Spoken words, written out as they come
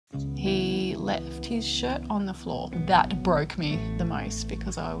left his shirt on the floor. That broke me the most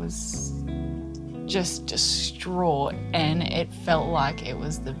because I was just distraught, and it felt like it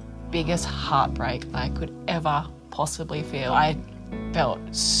was the biggest heartbreak I could ever possibly feel. I felt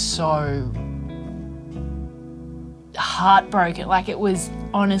so heartbroken, like it was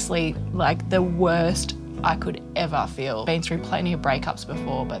honestly like the worst I could ever feel. Been through plenty of breakups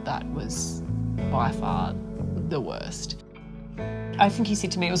before, but that was by far the worst. I think you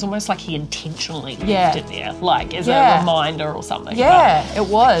said to me it was almost like he intentionally left it there, like as a reminder or something. Yeah, it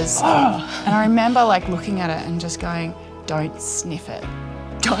was. And I remember like looking at it and just going, don't sniff it.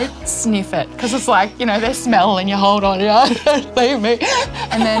 Don't sniff it. Because it's like, you know, there's smell and you hold on, don't leave me.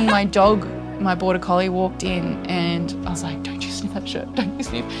 And then my dog, my border collie, walked in and I was like, don't you sniff that shirt, don't you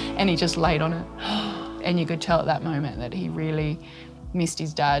sniff. And he just laid on it. And you could tell at that moment that he really missed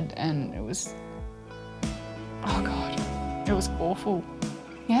his dad, and it was, oh God, it was awful.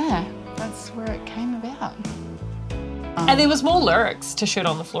 Yeah, that's where it came about. And there was more lyrics to Shirt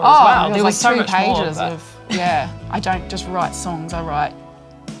on the Floor as well. There was like so 2 much pages more, of, yeah. I don't just write songs, I write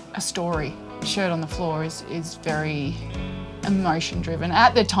a story. Shirt on the Floor is very emotion driven.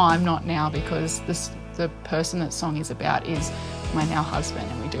 At the time, not now, because the person that song is about is my now husband,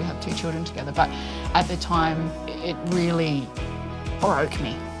 and we do have 2 children together. But at the time, it really broke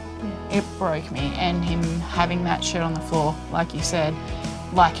me. Yeah. It broke me, and him having that shirt on the floor, like you said,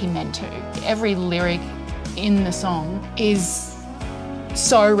 like he meant to. Every lyric in the song is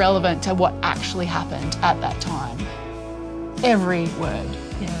so relevant to what actually happened at that time. Every word.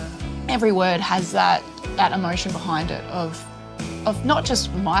 Yeah. Every word has that emotion behind it of not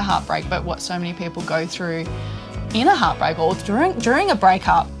just my heartbreak, but what so many people go through in a heartbreak or during a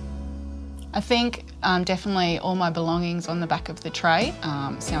breakup. I think definitely All My Belongings on the Back of the Tray.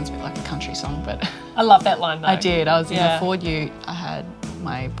 Sounds a bit like a country song, but I love that line though. I did. I was in a Ford Ute. I had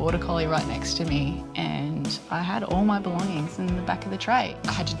my border collie right next to me, and I had all my belongings in the back of the tray.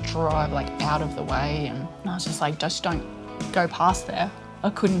 I had to drive like out of the way, and I was just like, just don't go past there. I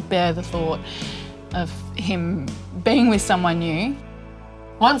couldn't bear the thought of him being with someone new.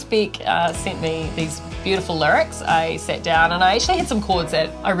 Once Beck sent me these beautiful lyrics, I sat down and I actually had some chords that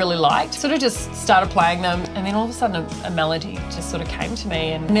I really liked. Sort of just started playing them, and then all of a sudden a melody just sort of came to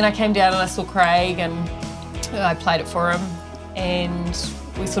me. And then I came down and I saw Craig and I played it for him, and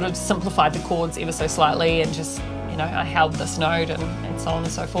we sort of simplified the chords ever so slightly, and just, you know, I held this note and so on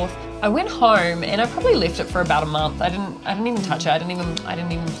and so forth. I went home and I probably left it for about a month. I didn't even touch it. I didn't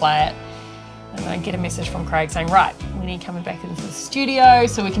even play it. And I get a message from Craig saying, right, when are you coming back into the studio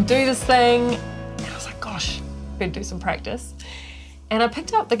so we can do this thing? And I was like, gosh, better do some practice. And I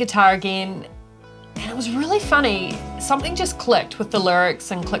picked up the guitar again, and it was really funny. Something just clicked with the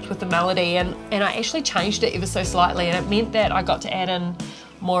lyrics and clicked with the melody, and I actually changed it ever so slightly, and it meant that I got to add in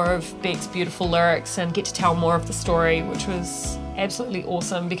more of Beck's beautiful lyrics and get to tell more of the story, which was absolutely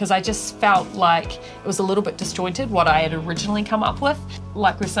awesome, because I just felt like it was a little bit disjointed what I had originally come up with.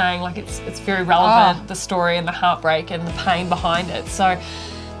 Like we're saying, like it's very relevant, the story and the heartbreak and the pain behind it. So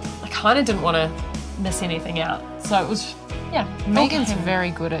I kind of didn't want to miss anything out. So it was, yeah. Megan's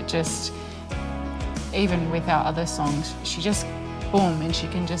very good at just, even with our other songs, she just, boom, and she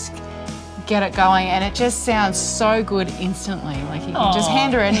can just get it going, and it just sounds so good instantly. Like you can just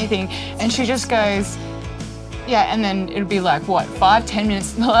hand her anything and she just goes, yeah, and then it'll be like, what, 5-10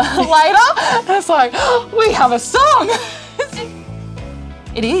 minutes later? And it's like, oh, we have a song.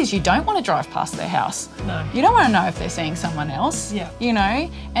 It is, you don't want to drive past their house. No. You don't want to know if they're seeing someone else, you know?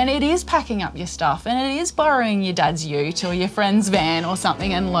 And it is packing up your stuff, and it is borrowing your dad's ute or your friend's van or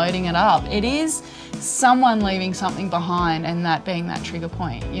something and loading it up. It is someone leaving something behind, and that being that trigger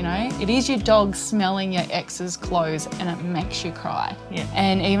point, you know? It is your dog smelling your ex's clothes and it makes you cry. Yeah.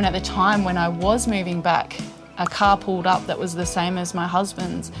 And even at the time when I was moving back, a car pulled up that was the same as my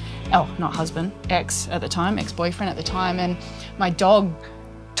husband's, oh, not husband, ex at the time, ex-boyfriend at the time, and my dog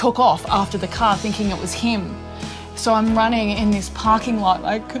took off after the car thinking it was him. So I'm running in this parking lot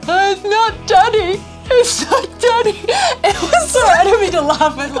like, oh, it's not Daddy, it's not Daddy. It was sorry, I didn't mean to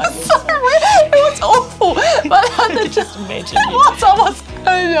laugh at like, it was awful. But I could just imagine it was almost,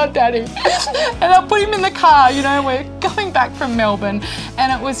 it's not Daddy. And I put him in the car, you know, we're going back from Melbourne,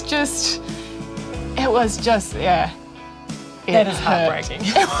 and it was just, yeah. That is heartbreaking.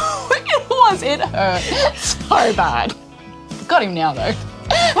 It hurt so bad. Got him now though.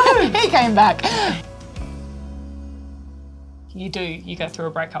 He came back. You go through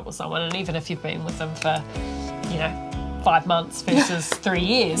a breakup with someone, and even if you've been with them for, you know, 5 months versus 3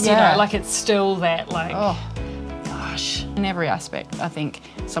 years, you know, like it's still that like, gosh. In every aspect, I think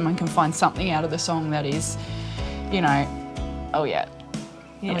someone can find something out of the song that is, you know, oh yeah,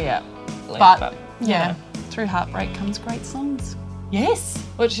 Oh, yeah. But, But you yeah, know. through heartbreak comes great songs. Yes,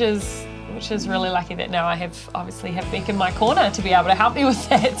 which is really lucky that now I obviously have Beck in my corner to be able to help me with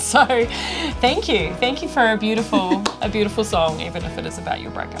that. So thank you for a beautiful song, even if it is about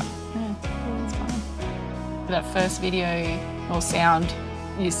your breakup. Yeah, it's fine. That first video or sound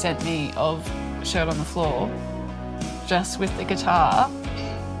you sent me of Shirt on the Floor, just with the guitar,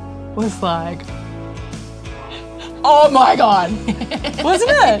 was like, oh my God,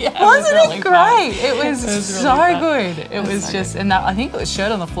 wasn't it? Yeah, wasn't really it fun. great? It was, so really fun. good. It was just, and that, I think it was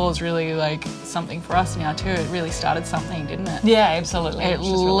Shirt on the Floor is really like something for us now too. It really started something, didn't it? Yeah, absolutely. It Which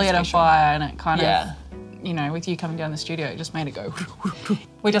is really lit a special. fire, and it kind Yeah. of, you know, with you coming down the studio, it just made it go.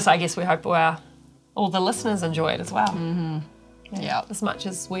 I guess we hope all the listeners enjoy it as well. Yeah. As much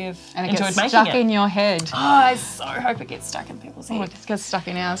as we've And it enjoyed gets making stuck it. in your head. Oh, I so hope it gets stuck in people's Oh, heads. it gets stuck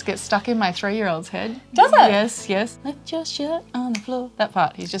in ours. Gets stuck in my 3-year-old's head. Does it? Yes, yes. Lift your shirt on the floor. That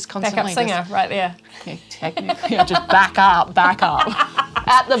part. He's just constantly. Backup singer right there. Yeah, technically, yeah, just back up.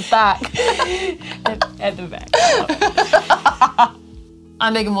 At the back. At the back.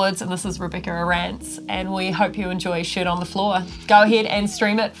 I'm Megan Woods and this is Rebecca Arantz, and we hope you enjoy Shirt on the Floor. Go ahead and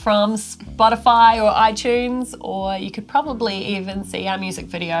stream it from Spotify or iTunes, or you could probably even see our music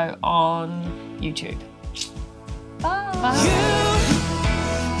video on YouTube. Bye. Bye.